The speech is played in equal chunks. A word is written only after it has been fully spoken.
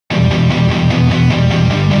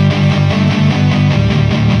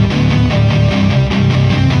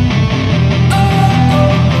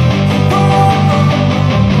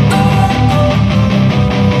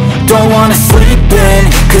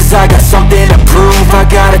I got something to prove. I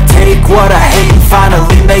gotta take what I hate and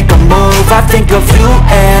finally make a move. I think of you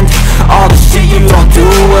and all the shit you don't do.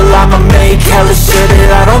 Well, I'ma make hella sure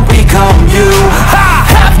that I don't become you. I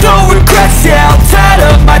have no regrets, yeah, I'll tie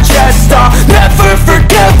up my chest. I'll never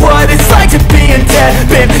forget what it's like to be in debt.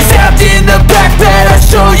 Been stabbed in the back bed, I'll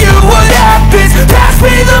show you what happens. Pass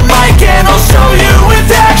me the mic and I'll show you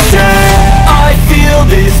with action. I feel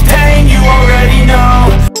this pain, you already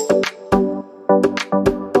know.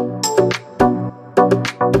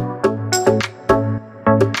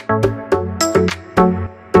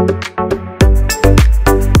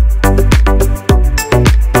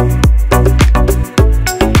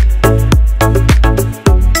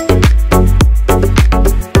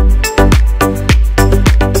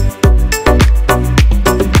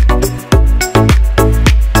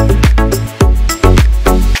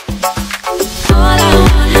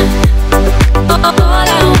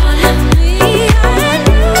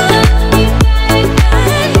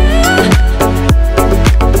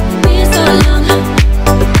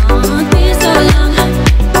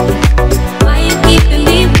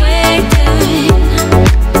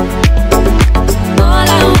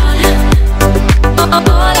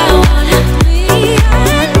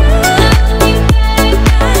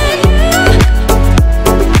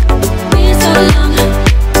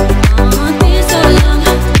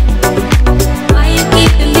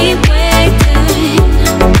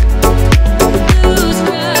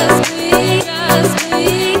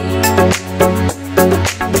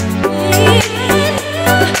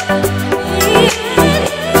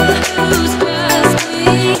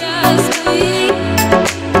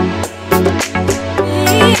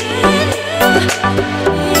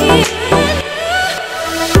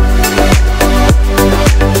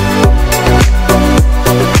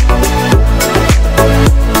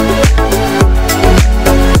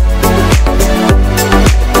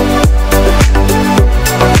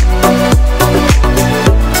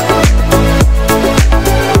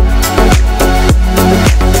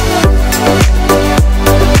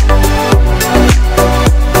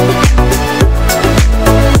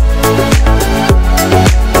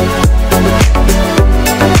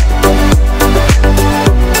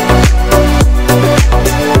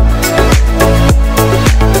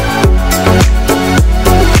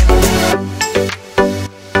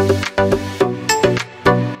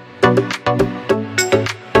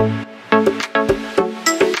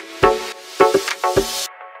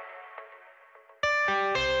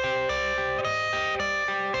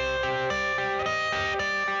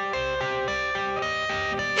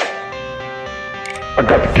 I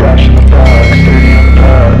got the cash in the bag, stadium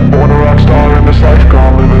packed. Born a rock star in this life,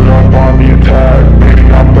 gon' live it up on the attack. Maybe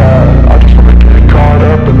I'm bad, I just wanna get caught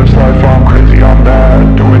up in this life. I'm crazy, I'm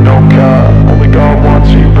mad, doing no cap. Only God wants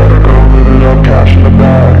you, better go live it up. Cash in the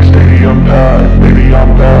bag, stadium packed. Maybe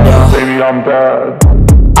I'm bad, maybe I'm bad.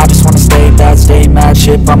 I just wanna stay bad, stay mad.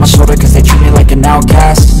 Chip on my shoulder cause they treat me like an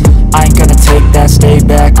outcast. I ain't gonna take that, stay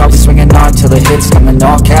back. I'll be swinging hard till the hits come in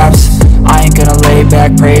all caps. I ain't gonna lay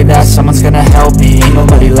back, pray that someone's gonna help me. Ain't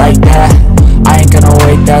nobody like that. I ain't gonna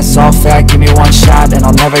wait, that's all fact. Give me one shot and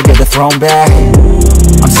I'll never get the throne back.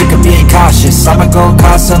 I'm sick of being cautious, I'ma go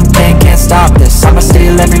cause something, can't stop this. I'ma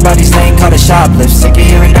steal everybody's lane, call it shoplift. Sick of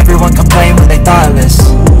hearing everyone complain when they thoughtless.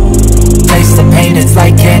 Taste the pain, it's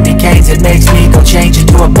like candy canes. It makes me go change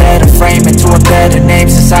into a better frame, into a better name.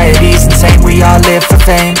 Society's insane, we all live for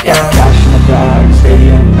fame, yeah. Cash in the bag,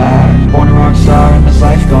 stadium packed. Born a rock star in this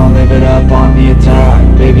life, gon' live it up on the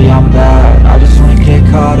attack. Baby, I'm bad, I just wanna get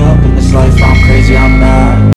caught